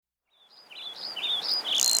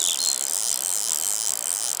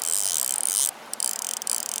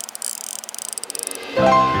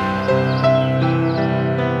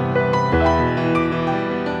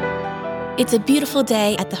It's a beautiful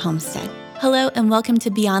day at the homestead. Hello and welcome to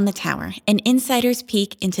Beyond the Tower, an insider's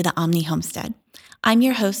peek into the Omni homestead. I'm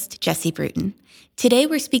your host, Jessie Bruton. Today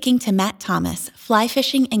we're speaking to Matt Thomas, fly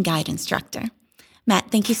fishing and guide instructor. Matt,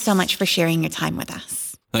 thank you so much for sharing your time with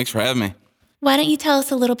us. Thanks for having me. Why don't you tell us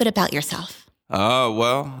a little bit about yourself?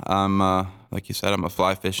 I'm, like you said, I'm a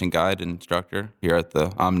fly fishing guide instructor here at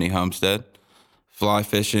the Omni homestead. Fly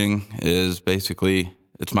fishing is basically,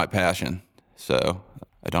 it's my passion. So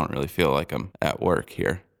I don't really feel like I'm at work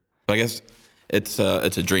here. But I guess it's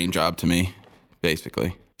a dream job to me,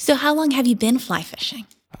 basically. So how long have you been fly fishing?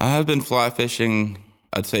 I've been fly fishing,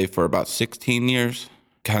 I'd say, for about 16 years.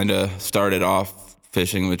 Kind of started off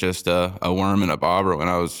fishing with just a worm and a bobber when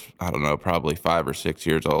I was, probably 5 or 6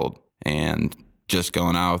 years old. And just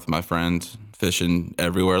going out with my friends, fishing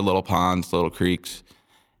everywhere, little ponds, little creeks.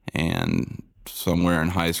 And somewhere in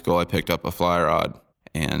high school, I picked up a fly rod.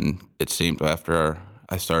 And it seemed after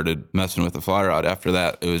I started messing with the fly rod, after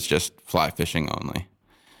that, it was just fly fishing only.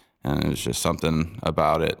 And it was just something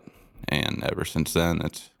about it. And ever since then,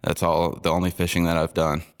 that's the only fishing that I've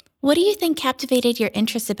done. What do you think captivated your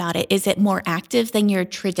interest about it? Is it more active than your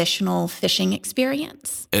traditional fishing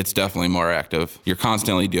experience? It's definitely more active. You're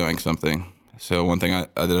constantly doing something. So one thing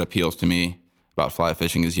that appeals to me about fly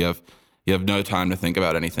fishing is you have no time to think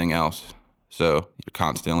about anything else. So you're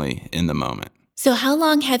constantly in the moment. So how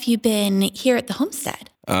long have you been here at the homestead?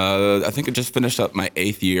 I think I just finished up my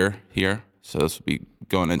 8th year here. So this will be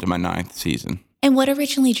going into my 9th season. And what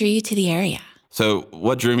originally drew you to the area? So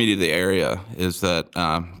what drew me to the area is that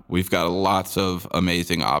we've got lots of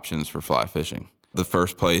amazing options for fly fishing. The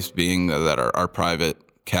first place being that our private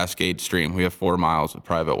Cascade Stream. We have 4 miles of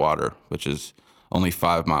private water, which is only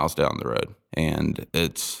 5 miles down the road. And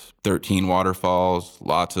it's 13 waterfalls,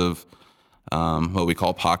 lots of what we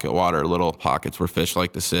call pocket water, little pockets where fish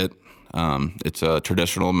like to sit. It's a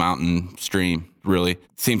traditional mountain stream. Really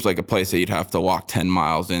seems like a place that you'd have to walk 10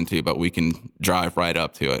 miles into, but we can drive right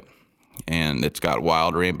up to it. And it's got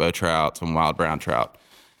wild rainbow trout, some wild brown trout.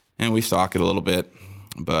 And we stock it a little bit,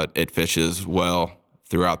 but it fishes well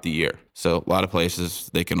throughout the year. So a lot of places,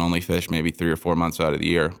 they can only fish maybe 3 or 4 months out of the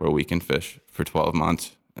year, where we can fish for 12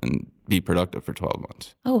 months and be productive for 12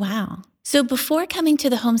 months. Oh, wow. So before coming to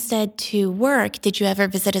the homestead to work, did you ever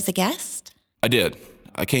visit as a guest? I did.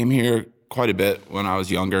 I came here quite a bit when I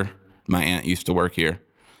was younger. My aunt used to work here.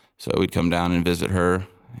 So we'd come down and visit her,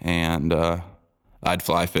 and I'd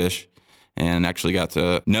fly fish, and actually got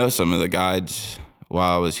to know some of the guides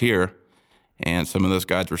while I was here. And some of those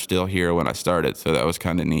guides were still here when I started. So that was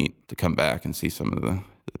kind of neat to come back and see some of the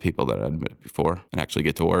people that I'd met before and actually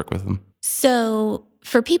get to work with them. So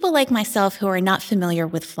for people like myself who are not familiar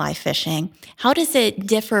with fly fishing, how does it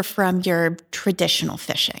differ from your traditional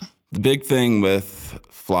fishing? The big thing with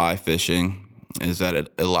fly fishing is that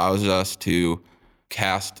it allows us to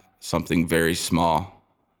cast something very small.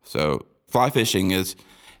 So fly fishing is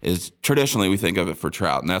traditionally, we think of it for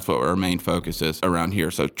trout, and that's what our main focus is around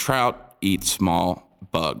here. So trout eat small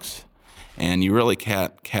bugs, and you really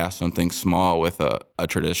can't cast something small with a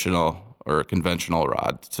traditional or a conventional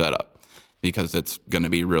rod setup because it's going to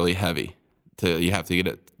be really heavy. You have to get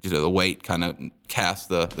it, the weight kind of cast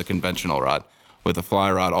the conventional rod. With a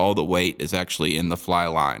fly rod, all the weight is actually in the fly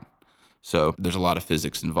line. So there's a lot of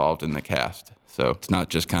physics involved in the cast. So it's not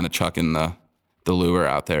just kind of chucking the lure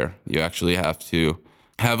out there. You actually have to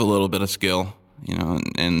have a little bit of skill,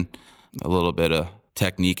 and a little bit of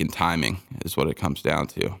technique and timing is what it comes down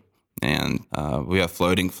to. And we have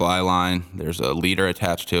floating fly line. There's a leader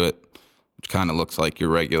attached to it, which kind of looks like your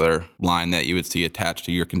regular line that you would see attached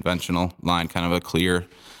to your conventional line, kind of a clear,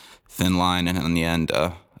 thin line, and on the end,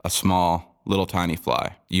 a small, little tiny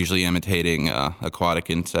fly, usually imitating aquatic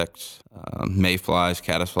insects, mayflies,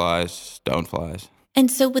 caddisflies, stoneflies. And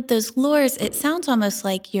so with those lures, it sounds almost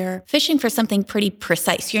like you're fishing for something pretty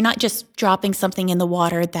precise. You're not just dropping something in the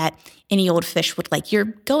water that any old fish would like. You're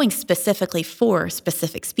going specifically for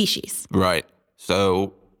specific species. Right.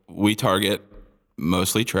 So we target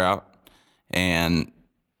mostly trout. And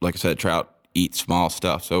like I said, trout eat small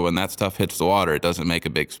stuff. So when that stuff hits the water, it doesn't make a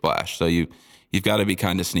big splash. So you've got to be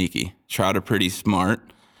kind of sneaky. Trout are pretty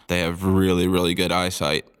smart. They have really, really good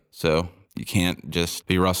eyesight. So you can't just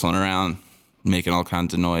be rustling around making all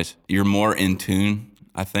kinds of noise. You're more in tune,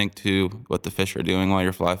 I think, to what the fish are doing while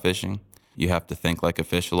you're fly fishing. You have to think like a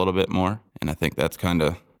fish a little bit more. And I think that's kind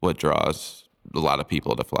of what draws a lot of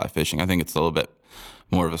people to fly fishing. I think it's a little bit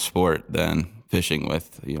more of a sport than fishing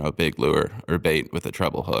with, a big lure or bait with a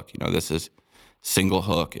treble hook. This is single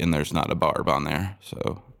hook and there's not a barb on there.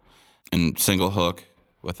 So, and single hook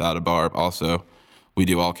without a barb also, we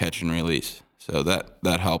do all catch and release. So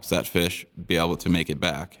that helps that fish be able to make it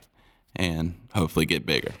back. and hopefully get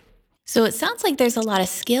bigger. So it sounds like there's a lot of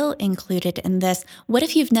skill included in this. What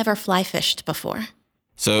if you've never fly fished before?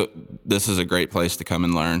 So this is a great place to come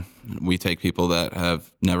and learn. We take people that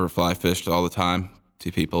have never fly fished all the time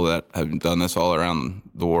to people that have done this all around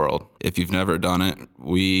the world. If you've never done it,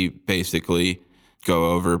 we basically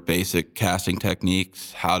go over basic casting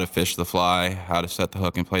techniques, how to fish the fly, how to set the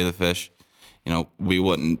hook and play the fish. We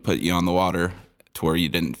wouldn't put you on the water to where you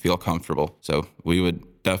didn't feel comfortable. So we would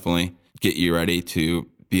definitely get you ready to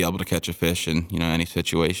be able to catch a fish in, any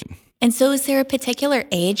situation. And so is there a particular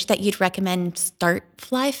age that you'd recommend start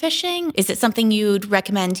fly fishing? Is it something you'd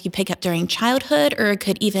recommend you pick up during childhood, or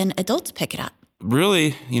could even adults pick it up?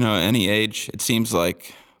 Really, any age. It seems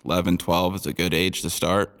like 11, 12 is a good age to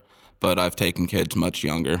start, but I've taken kids much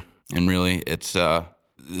younger. And really, it's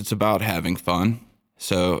about having fun.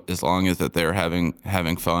 So as long as that they're having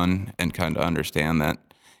fun and kind of understand that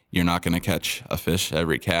you're not going to catch a fish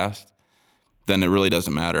every cast, then it really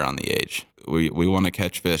doesn't matter on the age. We want to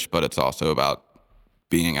catch fish, but it's also about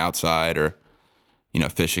being outside or,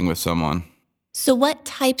 fishing with someone. So what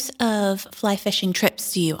types of fly fishing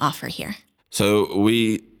trips do you offer here? So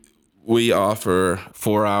we offer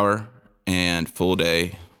 4-hour and full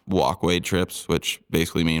day walk wade trips, which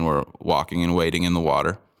basically mean we're walking and wading in the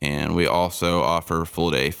water. And we also offer full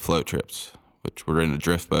day float trips, which we're in a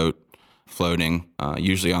drift boat floating,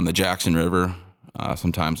 usually on the Jackson River,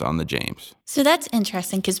 sometimes on the James. So that's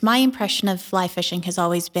interesting, because my impression of fly fishing has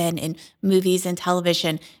always been in movies and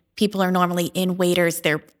television. People are normally in waders,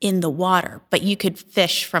 they're in the water, but you could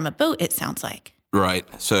fish from a boat, it sounds like. Right.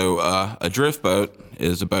 So a drift boat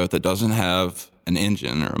is a boat that doesn't have an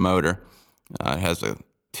engine or a motor. It has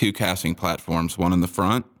 2 casting platforms, one in the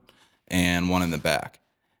front and one in the back.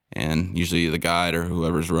 And usually the guide or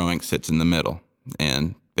whoever's rowing sits in the middle.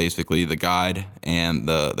 And basically the guide and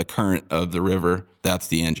the current of the river, that's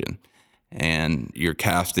the engine. And you're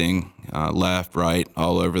casting left, right,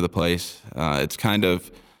 all over the place. It's kind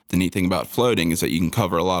of the neat thing about floating is that you can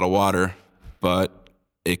cover a lot of water, but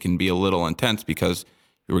it can be a little intense because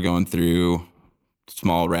you're going through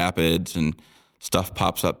small rapids and stuff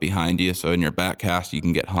pops up behind you. So in your back cast, you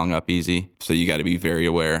can get hung up easy. So you got to be very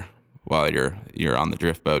aware while you're on the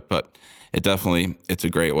drift boat. But it's a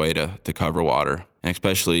great way to cover water. And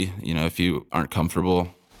especially, if you aren't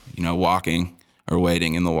comfortable, walking or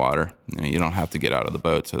wading in the water, you don't have to get out of the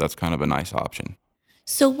boat. So that's kind of a nice option.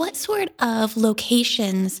 So what sort of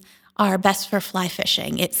locations are best for fly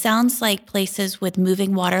fishing? It sounds like places with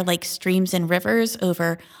moving water like streams and rivers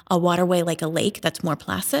over a waterway like a lake that's more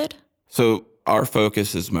placid. So our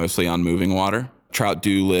focus is mostly on moving water. Trout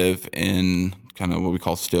do live in kind of what we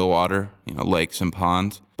call still water, lakes and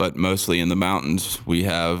ponds, but mostly in the mountains we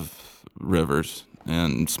have rivers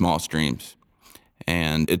and small streams.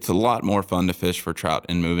 And it's a lot more fun to fish for trout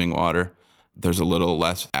in moving water. There's a little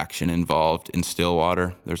less action involved in still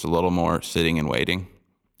water. There's a little more sitting and waiting.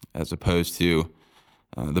 As opposed to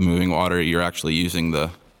the moving water, you're actually using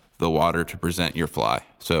the water to present your fly.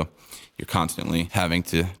 So you're constantly having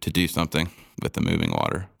to do something with the moving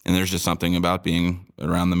water. And there's just something about being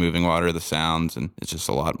around the moving water, the sounds, and it's just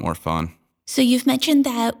a lot more fun. So you've mentioned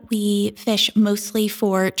that we fish mostly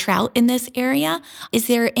for trout in this area. Is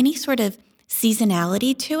there any sort of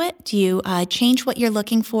seasonality to it? Do you change what you're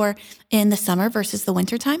looking for in the summer versus the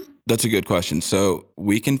wintertime? That's a good question. So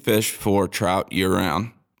we can fish for trout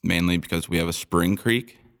year-round, mainly because we have a spring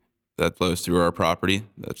creek that flows through our property.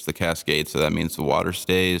 That's the Cascade, so that means the water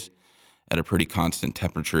stays at a pretty constant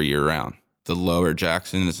temperature year-round. The lower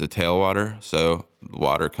Jackson is the tailwater, so the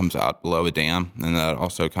water comes out below a dam, and that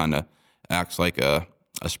also kind of acts like a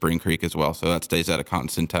spring creek as well. So that stays at a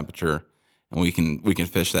constant temperature, and we can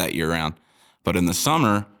fish that year-round. But in the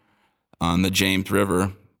summer, on the James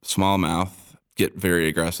River, smallmouth get very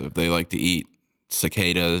aggressive. They like to eat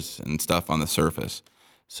cicadas and stuff on the surface.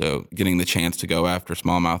 So getting the chance to go after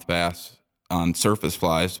smallmouth bass on surface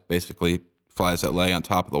flies, basically flies that lay on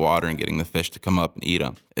top of the water, and getting the fish to come up and eat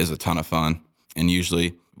them is a ton of fun. And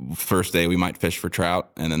usually first day we might fish for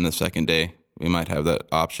trout, and then the second day we might have the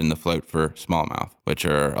option to float for smallmouth, which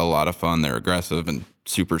are a lot of fun. They're aggressive and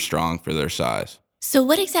super strong for their size. So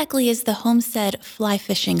what exactly is the Homestead Fly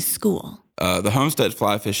Fishing School? The Homestead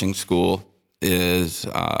Fly Fishing School is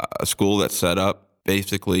a school that's set up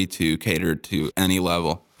basically to cater to any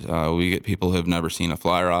level. We get people who have never seen a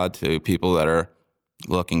fly rod to people that are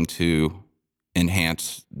looking to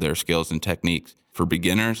enhance their skills and techniques. For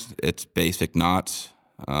beginners, it's basic knots,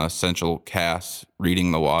 essential casts,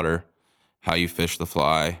 reading the water, how you fish the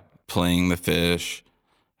fly, playing the fish,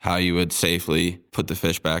 how you would safely put the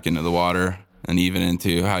fish back into the water, and even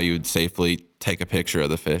into how you would safely take a picture of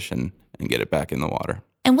the fish and get it back in the water.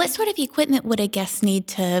 And what sort of equipment would a guest need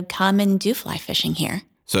to come and do fly fishing here?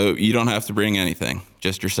 So you don't have to bring anything,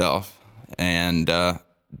 just yourself. And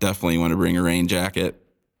definitely want to bring a rain jacket,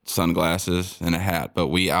 sunglasses, and a hat. But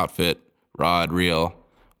we outfit rod, reel,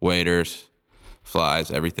 waders,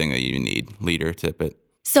 flies, everything that you need, leader, tippet.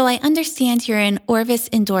 So I understand you're an Orvis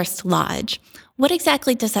endorsed lodge. What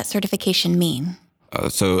exactly does that certification mean?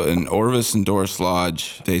 So an Orvis endorsed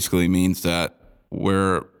lodge basically means that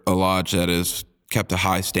we're a lodge that has kept to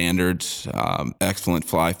high standards, excellent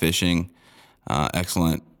fly fishing,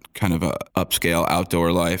 excellent kind of a upscale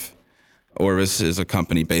outdoor life. Orvis is a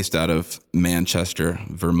company based out of Manchester,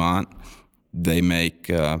 Vermont. They make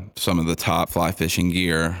some of the top fly fishing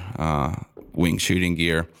gear, wing shooting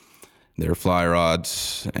gear. Their fly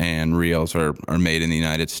rods and reels are made in the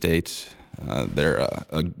United States. They're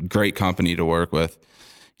a great company to work with.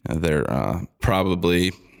 They're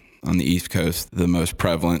probably on the East Coast the most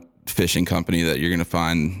prevalent fishing company that you're going to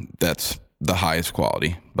find that's the highest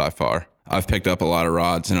quality by far. I've picked up a lot of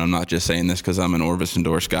rods, and I'm not just saying this because I'm an Orvis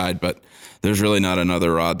endorsed guide, but there's really not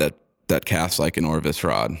another rod that casts like an Orvis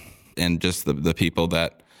rod. And just the people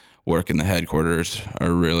that work in the headquarters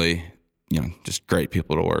are really, just great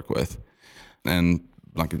people to work with. And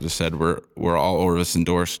like I just said, we're all Orvis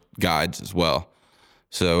endorsed guides as well.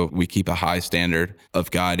 So we keep a high standard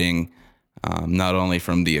of guiding, not only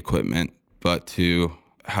from the equipment, but to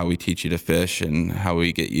how we teach you to fish and how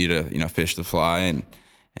we get you to, fish the fly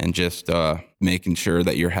and just making sure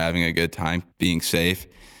that you're having a good time, being safe,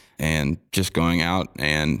 and just going out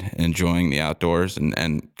and enjoying the outdoors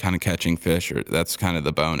and kind of catching fish. That's kind of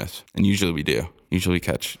the bonus. And usually we do. Usually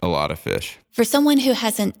catch a lot of fish. For someone who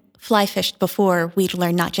hasn't fly fished before, we'd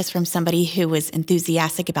learn not just from somebody who was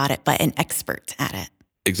enthusiastic about it, but an expert at it.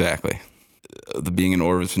 Exactly. Being an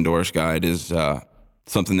Orvis endorsed guide is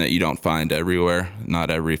something that you don't find everywhere.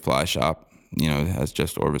 Not every fly shop, has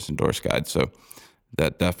just Orvis endorsed guides. So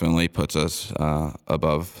that definitely puts us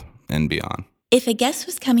above and beyond. If a guest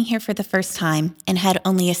was coming here for the first time and had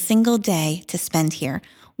only a single day to spend here,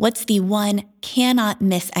 what's the one cannot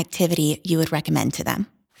miss activity you would recommend to them?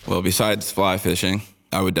 Well, besides fly fishing,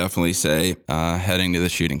 I would definitely say heading to the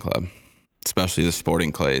shooting club, especially the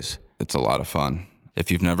sporting clays. It's a lot of fun. If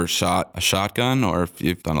you've never shot a shotgun or if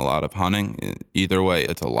you've done a lot of hunting, either way,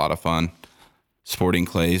 it's a lot of fun. Sporting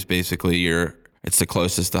clays, basically, it's the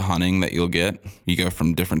closest to hunting that you'll get. You go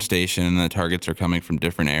from different station, and the targets are coming from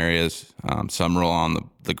different areas. Some roll on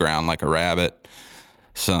the ground like a rabbit.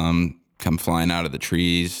 Some come flying out of the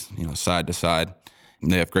trees, side to side.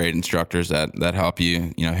 And they have great instructors that help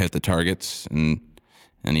you, hit the targets and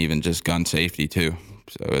even just gun safety too.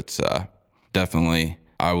 So it's definitely,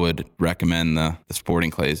 I would recommend the sporting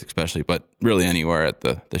clays especially, but really anywhere at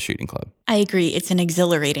the shooting club. I agree. It's an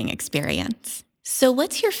exhilarating experience. So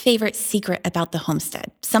what's your favorite secret about the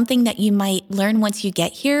homestead? Something that you might learn once you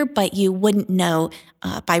get here, but you wouldn't know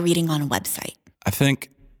by reading on a website? I think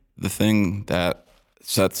the thing that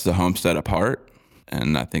sets the homestead apart,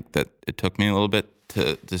 and I think that it took me a little bit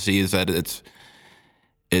to see, is that it's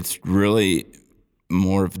really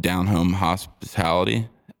more of down-home hospitality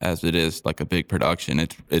as it is like a big production.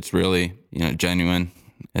 It's really, genuine.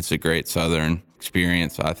 It's a great Southern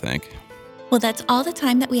experience, I think. Well, that's all the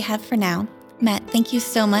time that we have for now. Matt, thank you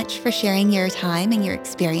so much for sharing your time and your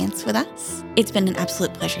experience with us. It's been an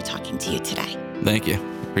absolute pleasure talking to you today. Thank you.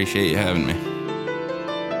 Appreciate you having me.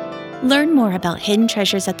 Learn more about hidden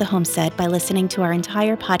treasures at the homestead by listening to our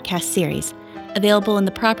entire podcast series, available in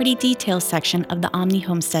the property details section of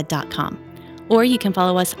theomnihomestead.com. Or you can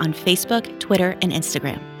follow us on Facebook, Twitter, and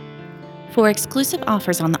Instagram. For exclusive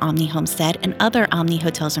offers on the Omni Homestead and other Omni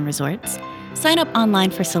hotels and resorts, sign up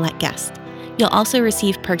online for select guests. You'll also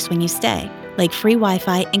receive perks when you stay, like free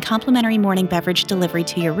Wi-Fi and complimentary morning beverage delivery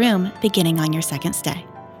to your room beginning on your second stay.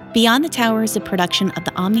 Beyond the Tower is a production of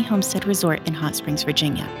the Omni Homestead Resort in Hot Springs,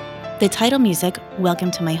 Virginia. The title music,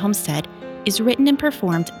 Welcome to My Homestead, is written and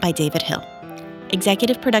performed by David Hill.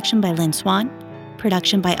 Executive production by Lynn Swan,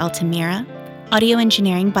 production by Altamira, audio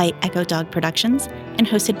engineering by Echo Dog Productions, and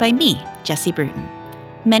hosted by me, Jessie Bruton.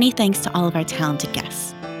 Many thanks to all of our talented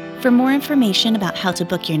guests. For more information about how to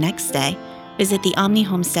book your next stay, visit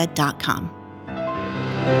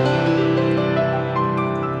theomnihomestead.com.